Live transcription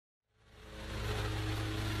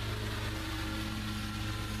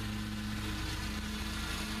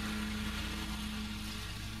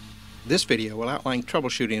This video will outline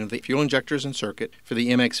troubleshooting of the fuel injectors and circuit for the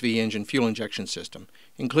MX-V engine fuel injection system,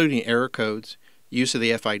 including error codes, use of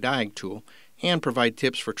the FI Diagnostic Tool, and provide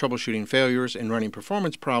tips for troubleshooting failures and running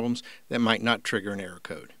performance problems that might not trigger an error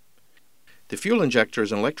code. The fuel injector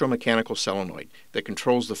is an electromechanical solenoid that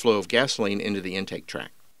controls the flow of gasoline into the intake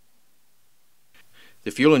tract.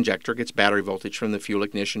 The fuel injector gets battery voltage from the fuel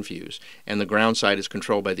ignition fuse, and the ground side is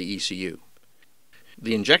controlled by the ECU.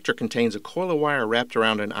 The injector contains a coil of wire wrapped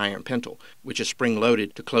around an iron pintle, which is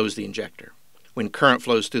spring-loaded to close the injector. When current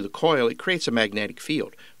flows through the coil, it creates a magnetic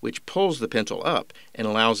field, which pulls the pintle up and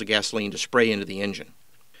allows the gasoline to spray into the engine.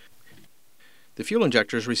 The fuel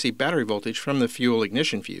injectors receive battery voltage from the fuel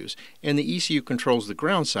ignition fuse, and the ECU controls the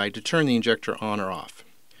ground side to turn the injector on or off.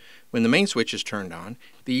 When the main switch is turned on,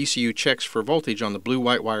 the ECU checks for voltage on the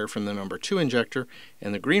blue-white wire from the number 2 injector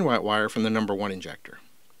and the green-white wire from the number 1 injector.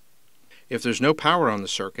 If there's no power on the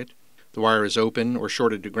circuit, the wire is open or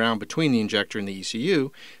shorted to ground between the injector and the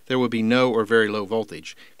ECU, there would be no or very low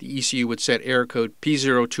voltage. The ECU would set error code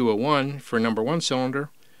P0201 for number 1 cylinder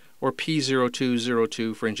or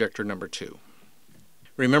P0202 for injector number 2.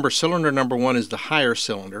 Remember, cylinder number 1 is the higher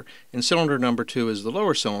cylinder and cylinder number 2 is the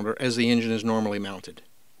lower cylinder as the engine is normally mounted.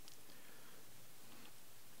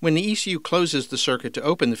 When the ECU closes the circuit to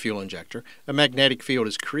open the fuel injector, a magnetic field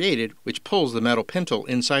is created which pulls the metal pintle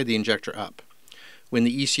inside the injector up. When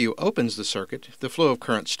the ECU opens the circuit, the flow of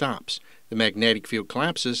current stops. The magnetic field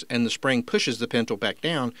collapses and the spring pushes the pintle back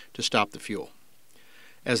down to stop the fuel.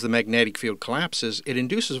 As the magnetic field collapses, it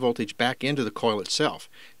induces voltage back into the coil itself.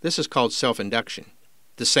 This is called self-induction,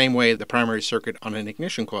 the same way the primary circuit on an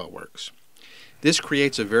ignition coil works. This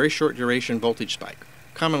creates a very short duration voltage spike,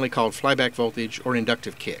 commonly called flyback voltage or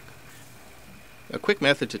inductive kick. A quick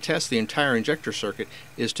method to test the entire injector circuit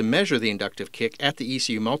is to measure the inductive kick at the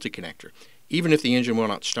ECU multi-connector, even if the engine will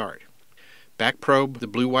not start. Back probe the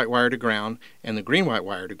blue-white wire to ground and the green-white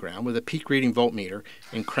wire to ground with a peak reading voltmeter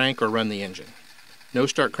and crank or run the engine. No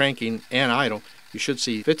start cranking and idle, you should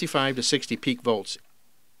see 55 to 60 peak volts.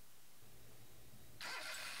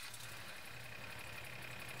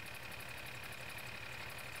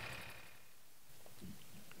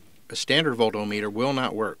 A standard voltometer will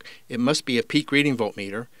not work. It must be a peak reading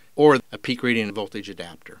voltmeter or a peak reading voltage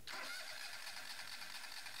adapter.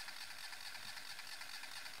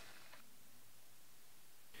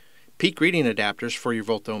 Peak reading adapters for your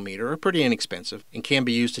voltometer are pretty inexpensive and can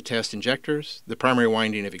be used to test injectors, the primary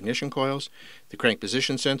winding of ignition coils, the crank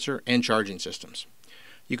position sensor, and charging systems.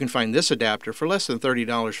 You can find this adapter for less than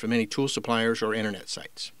 $30 from many tool suppliers or internet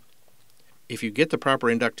sites. If you get the proper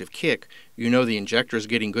inductive kick, you know the injector is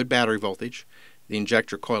getting good battery voltage, the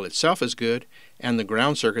injector coil itself is good, and the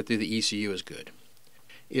ground circuit through the ECU is good.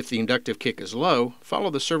 If the inductive kick is low, follow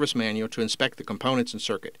the service manual to inspect the components and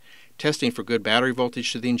circuit, testing for good battery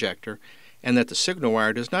voltage to the injector and that the signal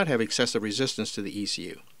wire does not have excessive resistance to the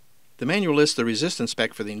ECU. The manual lists the resistance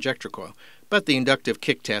spec for the injector coil, but the inductive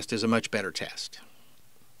kick test is a much better test.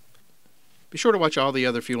 Be sure to watch all the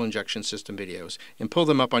other fuel injection system videos and pull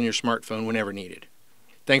them up on your smartphone whenever needed.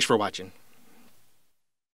 Thanks for watching.